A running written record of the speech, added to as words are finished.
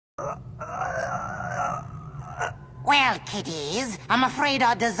Well, kiddies, I'm afraid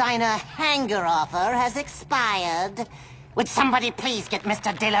our designer hanger offer has expired. Would somebody please get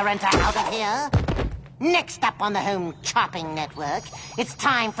Mr. De La Renta out of here? Next up on the Home Chopping Network, it's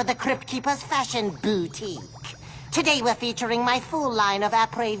time for the Crypt Keeper's Fashion Boutique. Today we're featuring my full line of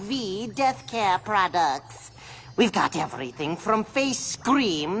Après-Vie death care products. We've got everything from face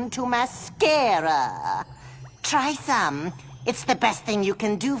cream to mascara. Try some. It's the best thing you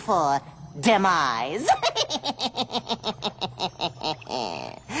can do for demise.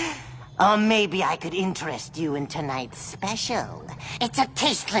 Or maybe I could interest you in tonight's special. It's a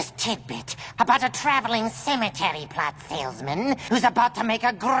tasteless tidbit about a traveling cemetery plot salesman who's about to make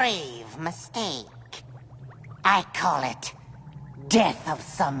a grave mistake. I call it Death of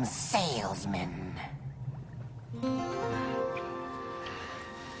Some Salesman.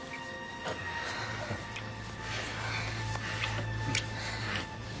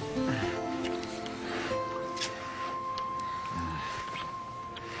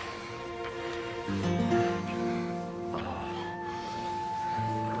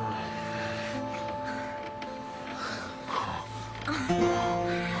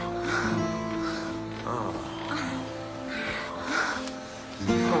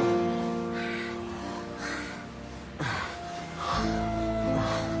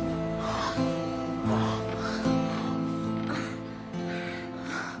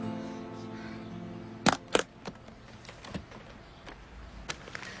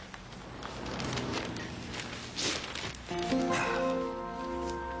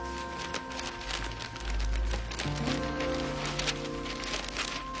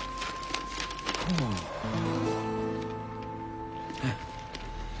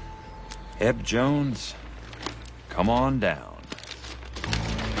 Eb Jones, come on down.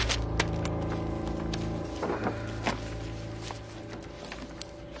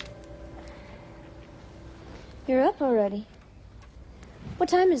 You're up already. What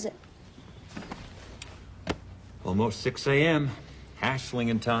time is it? Almost 6 a.m. Hash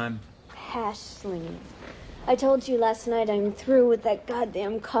slinging time. Hash slinging. I told you last night I'm through with that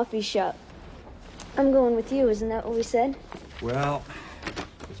goddamn coffee shop. I'm going with you, isn't that what we said? Well,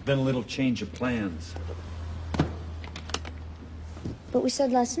 there's been a little change of plans. But we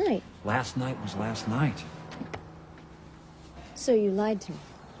said last night. Last night was last night. So you lied to me.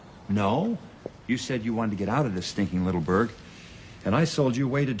 No. You said you wanted to get out of this stinking little burg, and I sold you a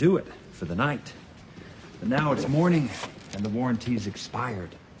way to do it for the night. But now it's morning, and the warranty's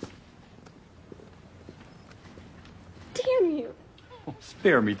expired. Damn you. Oh,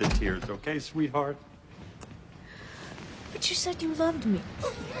 spare me the tears, okay, sweetheart? But you said you loved me.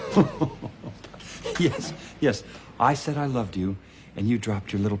 Yes. I said I loved you, and you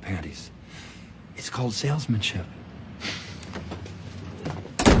dropped your little panties. It's called salesmanship.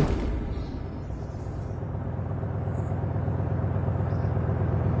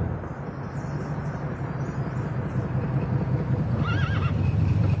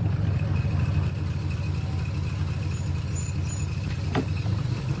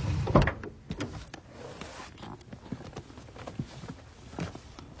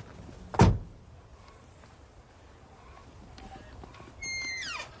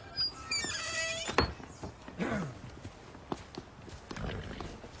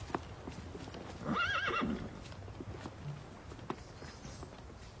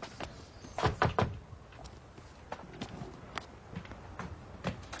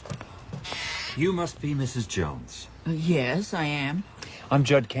 You must be Mrs. Jones. Yes, I am. I'm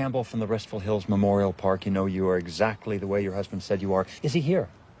Judd Campbell from the Restful Hills Memorial Park. You know, you are exactly the way your husband said you are. Is he here?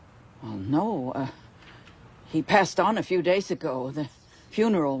 Oh, no. He passed on a few days ago. The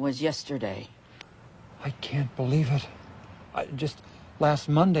funeral was yesterday. I can't believe it. Just last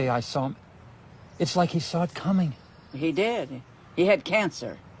Monday I saw him. It's like he saw it coming. He did. He had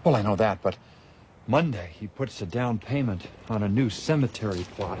cancer. Well, I know that, but Monday he puts a down payment on a new cemetery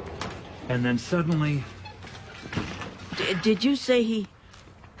plot. And then suddenly... Did you say he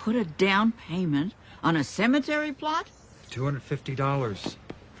put a down payment on a cemetery plot? $250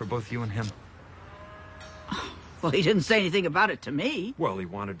 for both you and him. Well, he didn't say anything about it to me. Well, he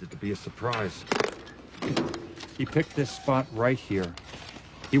wanted it to be a surprise. He picked this spot right here.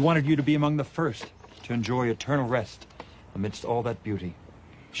 He wanted you to be among the first to enjoy eternal rest amidst all that beauty.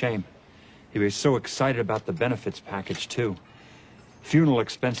 Shame. He was so excited about the benefits package, too. Funeral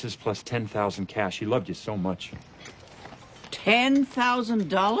expenses plus $10,000 cash. He loved you so much.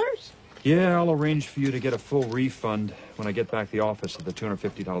 $10,000? Yeah, I'll arrange for you to get a full refund when I get back to the office of the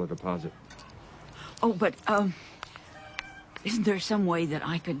 $250 deposit. Oh, but, isn't there some way that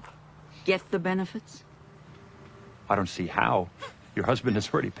I could get the benefits? I don't see how. Your husband has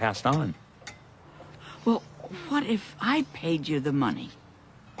already passed on. Well, what if I paid you the money?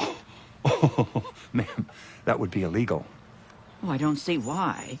 Oh, ma'am, that would be illegal. Oh, I don't see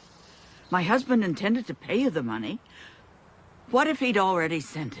why. My husband intended to pay you the money. What if he'd already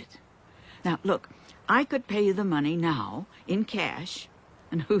sent it? Now, look, I could pay you the money now, in cash,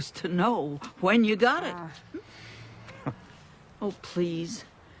 and who's to know when you got it? Oh, please.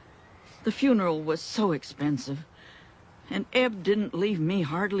 The funeral was so expensive, and Eb didn't leave me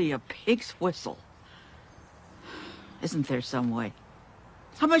hardly a pig's whistle. Isn't there some way?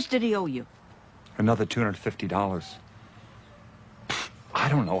 How much did he owe you? Another $250. I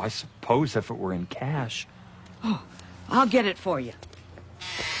don't know. I suppose if it were in cash. Oh, I'll get it for you.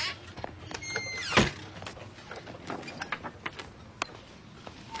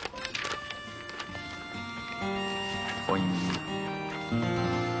 Boing.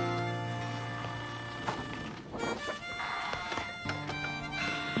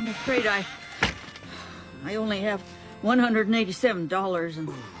 I'm afraid I only have $187, and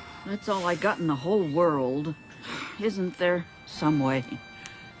that's all I got in the whole world. Isn't there some way?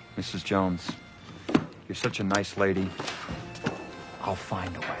 Mrs. Jones, you're such a nice lady. I'll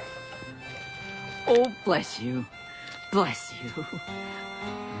find a way. Oh, bless you. Bless you.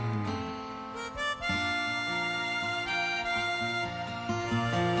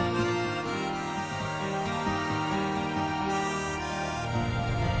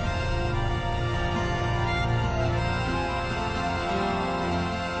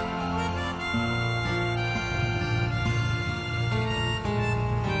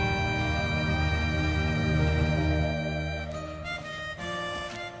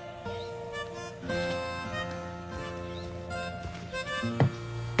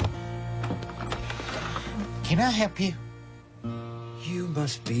 Can I help you? You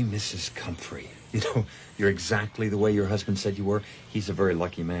must be Mrs. Comfrey. You know, you're exactly the way your husband said you were. He's a very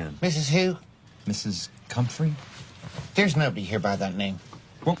lucky man. Mrs. Who? Mrs. Comfrey? There's nobody here by that name.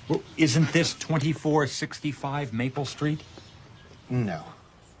 Well, isn't this 2465 Maple Street? No.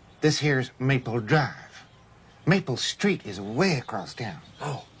 This here's Maple Drive. Maple Street is way across town.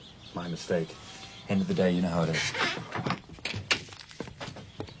 Oh, my mistake. End of the day, you know how it is.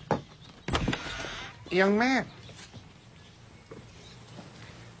 Young man,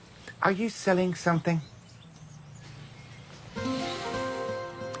 are you selling something?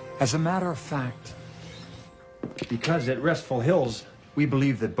 As a matter of fact, because at Restful Hills, we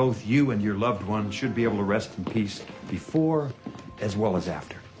believe that both you and your loved one should be able to rest in peace before as well as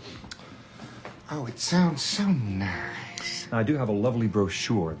after. Oh, it sounds so nice. I do have a lovely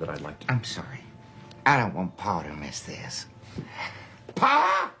brochure that I'd like to... I'm sorry. I don't want Pa to miss this.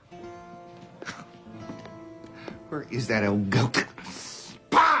 Pa! Where is that old goat?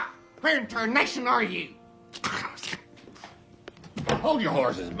 Pa! Where in tarnation are you? Hold your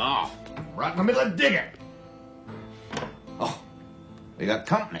horses, Ma. Right in the middle of digging. Oh, you got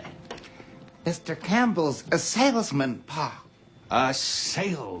company. Mr. Campbell's a salesman, Pa. A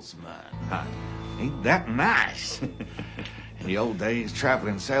salesman. Huh? Ain't that nice? In the old days,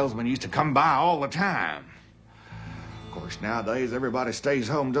 traveling salesmen used to come by all the time. Of course, nowadays, everybody stays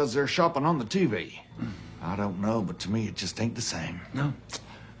home, does their shopping on the TV. I don't know, but to me, it just ain't the same. No.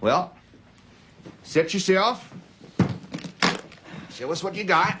 Well, set yourself. Show us what you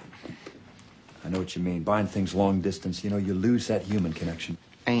got. I know what you mean. Buying things long distance, you know, you lose that human connection.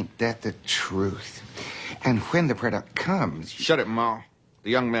 Ain't that the truth? And when the product comes... Shut it, Ma. The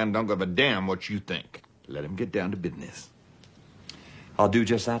young man don't give a damn what you think. Let him get down to business. I'll do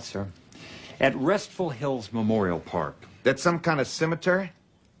just that, sir. At Restful Hills Memorial Park. That's some kind of cemetery?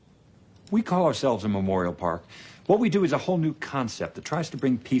 We call ourselves a memorial park. What we do is a whole new concept that tries to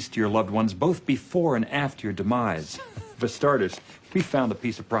bring peace to your loved ones both before and after your demise. For starters, we found a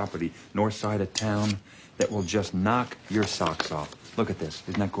piece of property north side of town that will just knock your socks off. Look at this.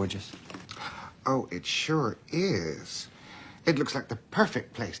 Isn't that gorgeous? Oh, it sure is. It looks like the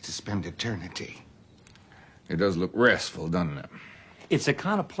perfect place to spend eternity. It does look restful, doesn't it? It's the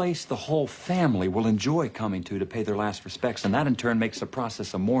kind of place the whole family will enjoy coming to pay their last respects, and that in turn makes the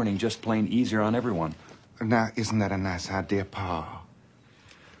process of mourning just plain easier on everyone. Now, isn't that a nice idea, Pa?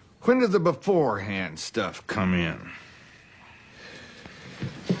 When does the beforehand stuff come in?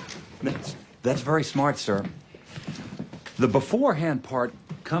 That's very smart, sir. The beforehand part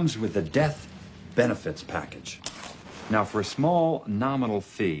comes with the death benefits package. Now, for a small nominal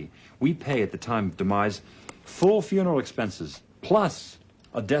fee, we pay at the time of demise full funeral expenses, plus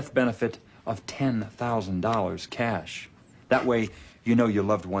a death benefit of $10,000 cash. That way, you know your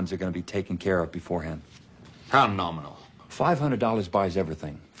loved ones are going to be taken care of beforehand. How nominal? $500 buys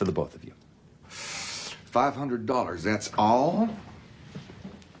everything for the both of you. $500, that's all?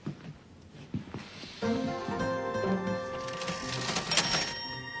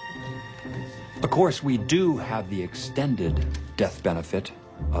 Of course, we do have the extended death benefit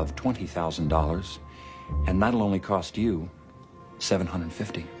of $20,000, and that'll only cost you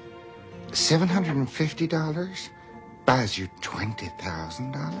 $750. $750 buys you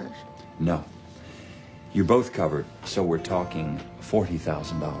 $20,000? No. You're both covered, so we're talking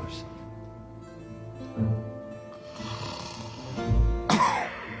 $40,000.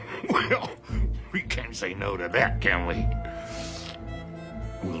 Well, we can't say no to that, can we?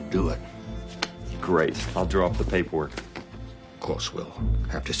 We'll do it. Great. I'll draw up the paperwork. Of course, we'll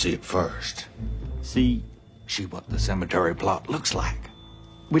have to see it first. See what the cemetery plot looks like.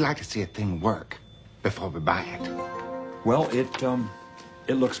 We like to see a thing work before we buy it. well,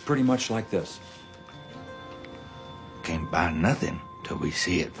 it looks pretty much like this. Can't buy nothing till we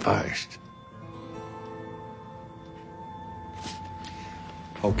see it first.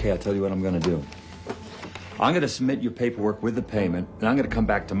 Okay, I'll tell you what I'm going to do. I'm going to submit your paperwork with the payment, and I'm going to come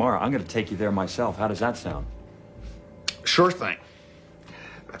back tomorrow. I'm going to take you there myself. How does that sound? Sure thing.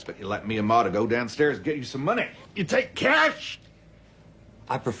 I expect you let me and Ma to go downstairs and get you some money. You take cash?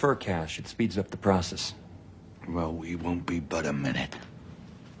 I prefer cash. It speeds up the process. Well, we won't be but a minute.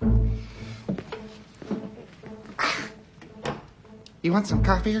 You want some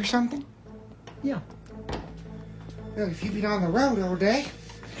coffee or something? Yeah. Well, if you've been on the road all day,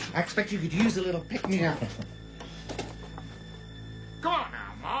 I expect you could use a little pick-me-up. Come on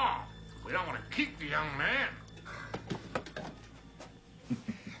now, Ma. We don't want to keep the young man.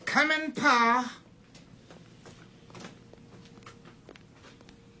 Coming, Pa.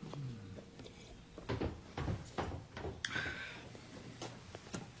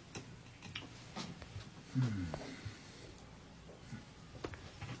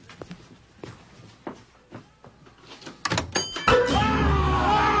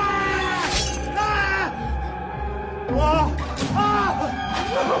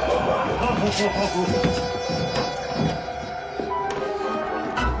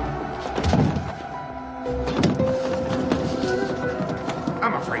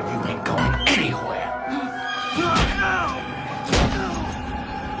 I'm afraid you ain't going anywhere.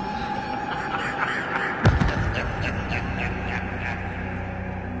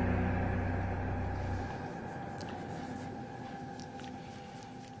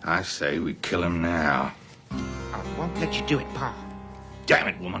 I say we kill him now. I won't let you do it, Pa. Damn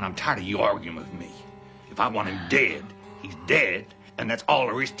it, woman, I'm tired of you arguing with me. If I want him dead, he's dead, and that's all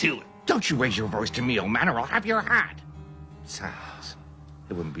there is to it. Don't you raise your voice to me, old man, or I'll have your hat. Besides,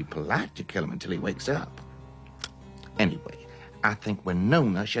 it wouldn't be polite to kill him until he wakes up. Anyway, I think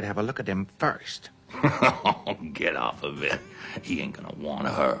Winona should have a look at him first. Get off of it. He ain't gonna want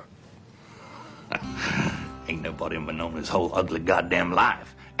her. Ain't nobody in Winona's whole ugly goddamn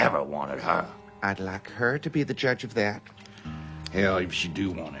life ever wanted her. I'd like her to be the judge of that. Hell, if she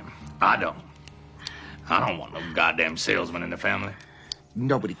do want him. I don't. I don't want no goddamn salesman in the family.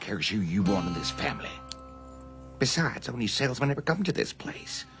 Nobody cares who you want in this family. Besides, only salesmen ever come to this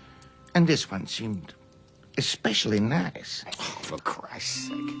place. And this one seemed especially nice. Oh, for Christ's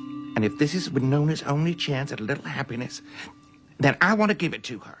sake. And if this is Winona's only chance at a little happiness, then I want to give it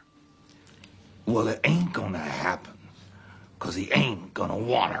to her. Well, it ain't gonna happen, 'cause he ain't gonna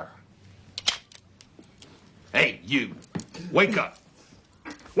want her. Hey, you. Wake up.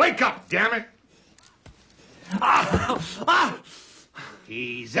 Wake up, damn it.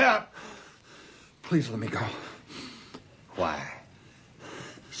 He's up. Please let me go. Why?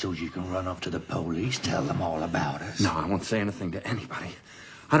 So you can run off to the police, tell them all about us? No, I won't say anything to anybody.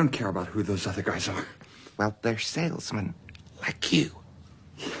 I don't care about who those other guys are. Well, they're salesmen, like you.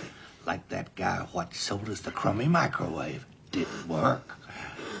 Like that guy what sold us the crummy microwave. Didn't work.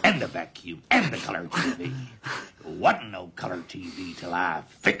 And the vacuum, and the color TV. Wasn't no color TV till I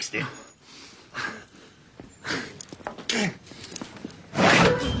fixed it.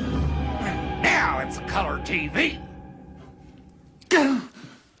 Now it's a color TV.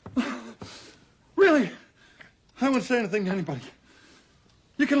 Really? I won't say anything to anybody.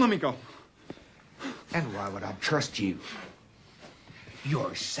 You can let me go. And why would I trust you?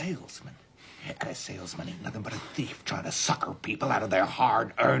 You're a salesman. And a salesman ain't nothing but a thief trying to sucker people out of their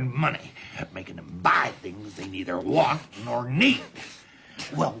hard-earned money, making them buy things they neither want nor need.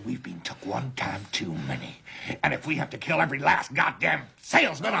 Well, we've been took one time too many. And if we have to kill every last goddamn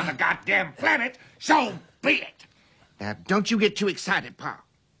salesman on the goddamn planet, so be it. Now, don't you get too excited, Pa.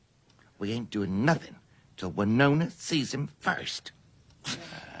 We ain't doing nothing till Winona sees him first.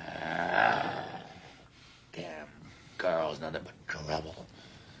 Damn girl's nothing but trouble.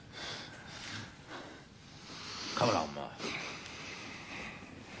 Come along, Ma.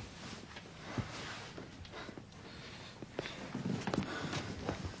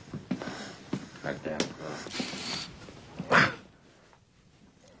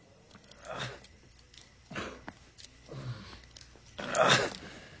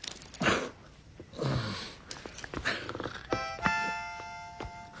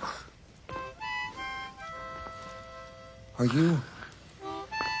 Are you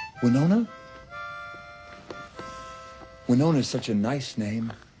Winona? Winona is such a nice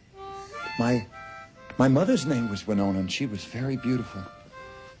name. My mother's name was Winona, and she was very beautiful.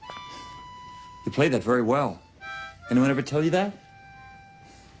 You play that very well. Anyone ever tell you that?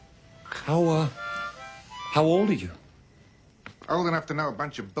 How old are you? Old enough to know a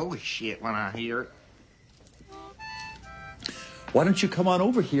bunch of bullshit when I hear it. Why don't you come on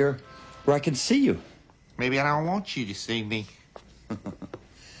over here where I can see you? Maybe I don't want you to see me.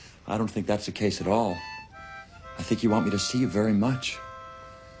 I don't think that's the case at all. I think you want me to see you very much.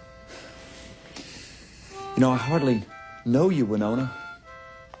 You know, I hardly know you, Winona.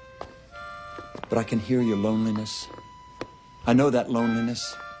 But I can hear your loneliness. I know that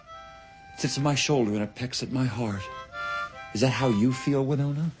loneliness. It sits on my shoulder and it pecks at my heart. Is that how you feel,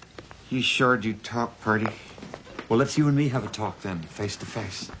 Winona? You sure do talk pretty. Well, let's you and me have a talk then, face to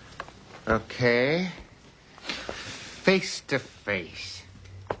face. Okay. Face to face.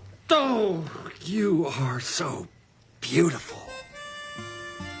 Oh, you are so beautiful.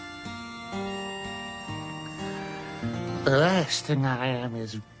 The last thing I am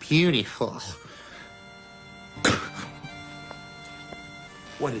is beautiful.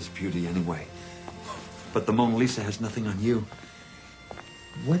 What is beauty, anyway? But the Mona Lisa has nothing on you.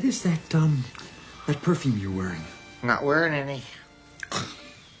 What is that perfume you're wearing? Not wearing any.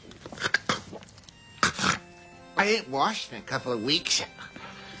 I ain't washed in a couple of weeks.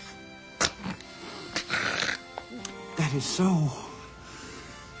 That is so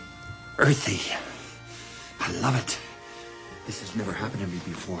earthy. I love it. This has never happened to me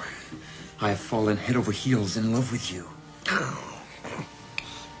before. I have fallen head over heels in love with you.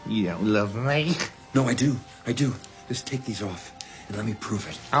 You don't love me? No, I do. I do. Just take these off and let me prove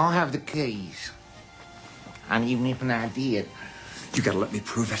it. I don't have the keys. I don't even have an idea. You gotta let me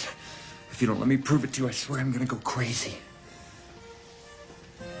prove it. If you don't let me prove it to you, I swear I'm gonna go crazy.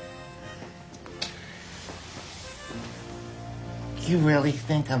 You really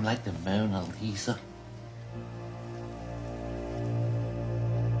think I'm like the Mona Lisa?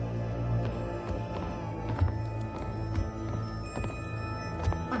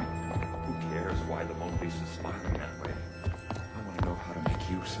 Who cares why the Mona Lisa's smiling that way? I want to know how to make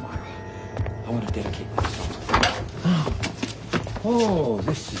you smile. I want to dedicate this song. Oh,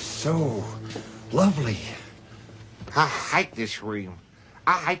 this is so lovely. I hate this room.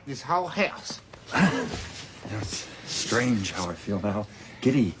 I hate this whole house. You know, it's strange how I feel now.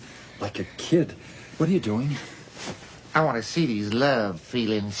 Giddy, like a kid. What are you doing? I want to see these love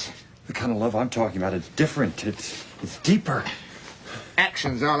feelings. The kind of love I'm talking about is different. It's deeper.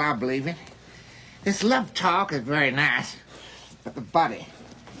 Action's all I believe in. This love talk is very nice, but the body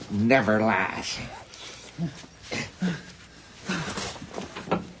never lies.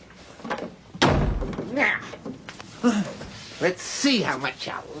 Now, let's see how much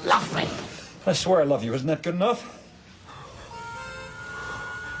you love me. I swear I love you. Isn't that good enough?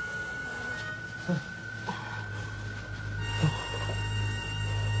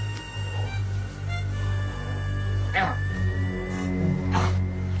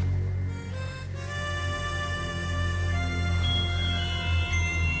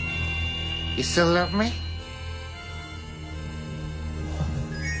 You still love me?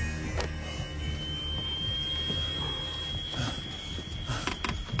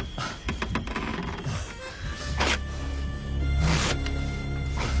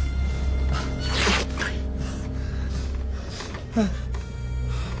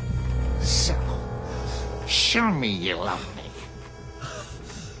 So, show me you love me.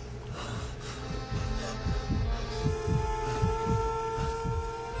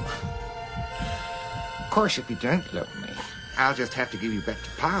 Of course, if you don't love me, I'll just have to give you back to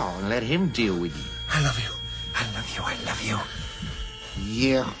Paul and let him deal with you. I love you. I love you. I love you.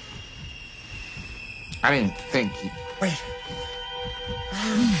 Yeah. I didn't think you... Wait.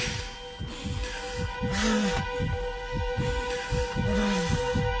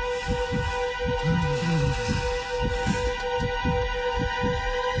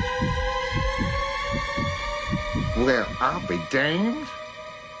 Well, I'll be damned.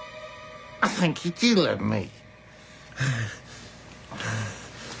 I think you do love me.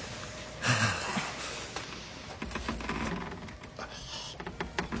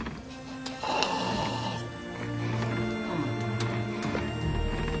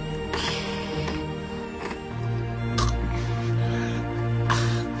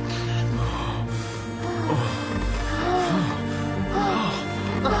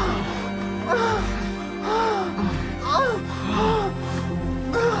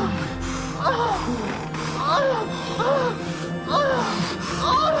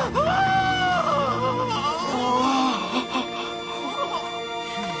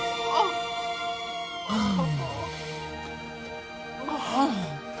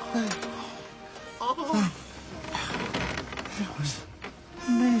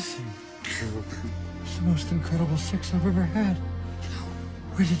 incredible sex I've ever had.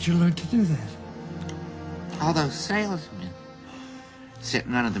 Where did you learn to do that? All those salesmen. Except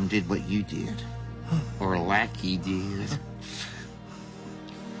none of them did what you did. Or like you did.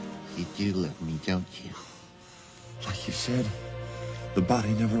 You do love me, don't you? Like you said, the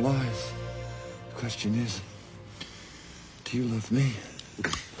body never lies. The question is, do you love me?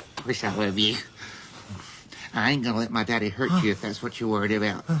 Of course I love you. I ain't gonna let my daddy hurt you if that's what you're worried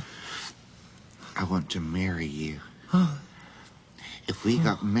about. I want to marry you. If we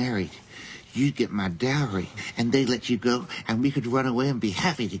got married, you'd get my dowry, and they'd let you go, and we could run away and be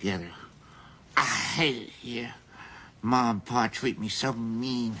happy together. I hate it here. Mom and Pa treat me so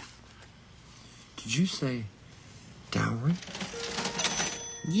mean. Did you say dowry?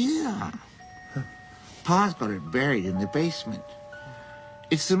 Yeah. Pa's got it buried in the basement.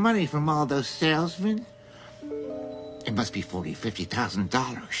 It's the money from all those salesmen. It must be $40,000,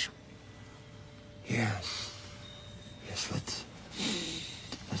 $50,000. Yes. Yes,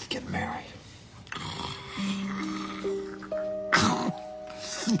 let's get married.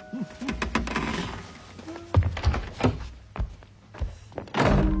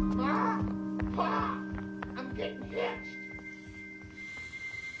 Pa, I'm getting hitched.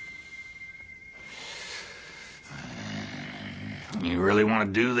 You really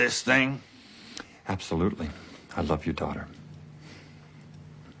want to do this thing? Absolutely. I love your daughter.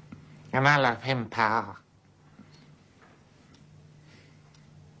 And I love him, Pa.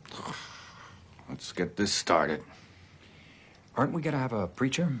 Let's get this started. Aren't we gonna have a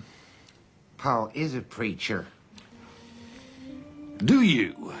preacher? Pa is a preacher. Do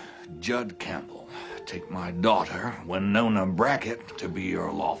you, Judd Campbell, take my daughter, Winona Brackett, to be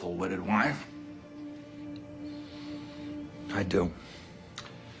your lawful wedded wife? I do.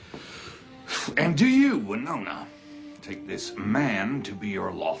 And do you, Winona, take this man to be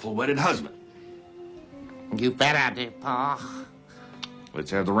your lawful wedded husband? You bet I do, Pa.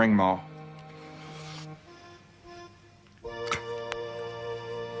 Let's have the ring, Ma.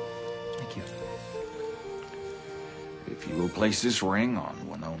 Thank you. If you will place this ring on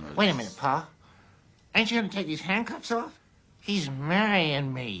Winona's... Wait a minute, Pa. Ain't you gonna take these handcuffs off? He's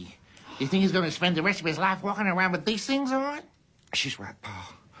marrying me. You think he's gonna spend the rest of his life walking around with these things on? She's right,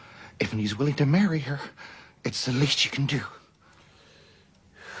 Pa. If he's willing to marry her, it's the least you can do.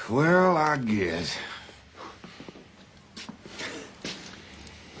 Well, I guess.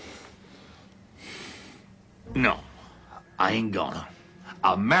 No, I ain't gonna.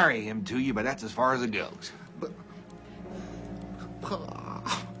 I'll marry him to you, but that's as far as it goes. But, Pa...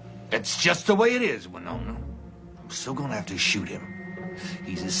 It's just the way it is, Winona. I'm still gonna have to shoot him.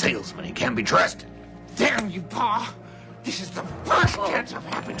 He's a salesman. He can't be trusted. Damn you, Pa! This is the first chance of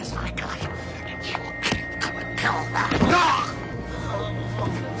happiness I got. And you can't come and kill that. No!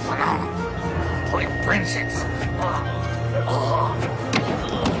 Winona, play princess.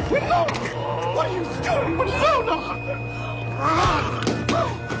 Winona! What are you doing, Winona?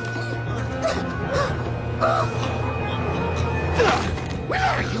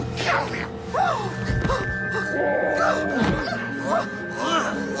 Winona, you killed him!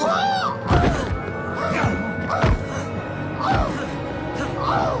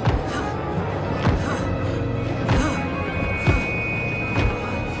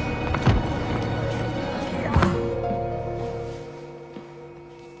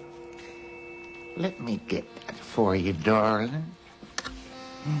 Let me get that for you, darling.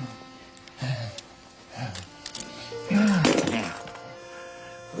 Now,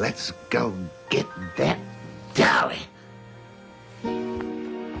 let's go get that dowry.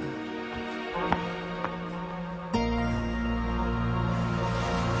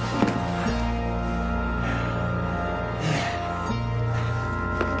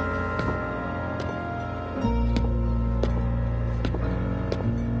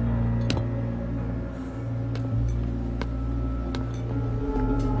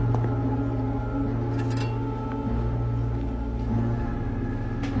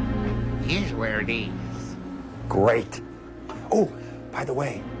 Here's where it is. Great. Oh, by the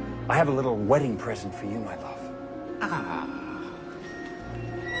way, I have a little wedding present for you, my love.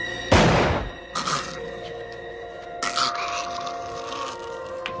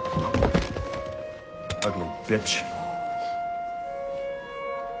 Ugly bitch.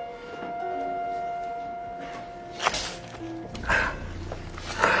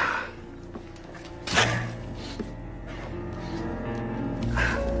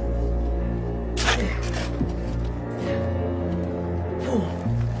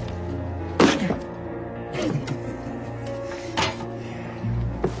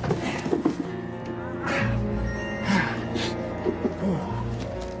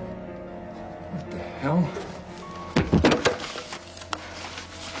 Hell?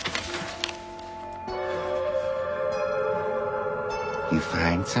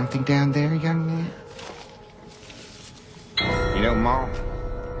 find something down there, young man? You know, Ma,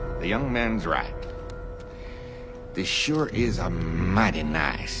 the young man's right. This sure is a mighty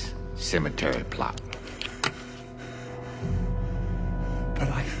nice cemetery plot.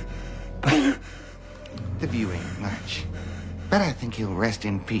 But The view ain't much, but I think he'll rest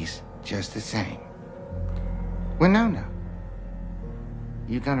in peace just the same. Winona,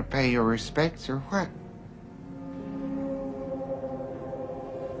 you gonna pay your respects or what?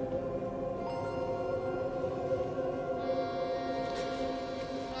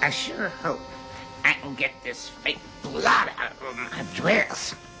 I sure hope I can get this fake blood out of my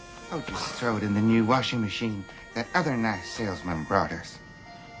dress. Oh, just throw it in the new washing machine that other nice salesman brought us.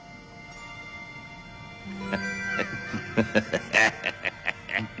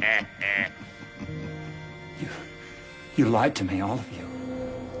 You lied to me, all of you.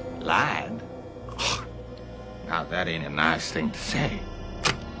 Lied? Now, that ain't a nice thing to say.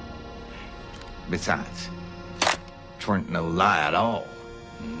 Besides, 'tweren't no lie at all.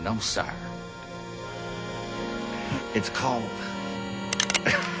 No, sir. It's called...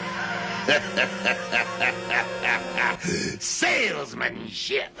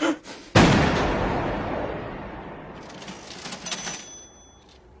 salesmanship.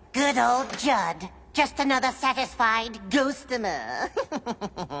 Good old Judd. Just another satisfied ghostomer.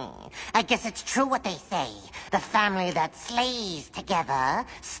 I guess it's true what they say. The family that slays together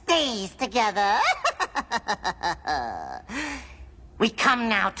stays together. We come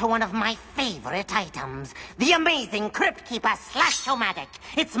now to one of my favorite items. The amazing Crypt Keeper Slash-O-Matic.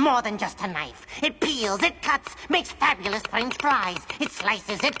 It's more than just a knife. It peels, it cuts, makes fabulous French fries. It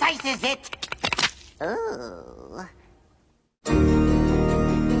slices, it dices, it... Ooh.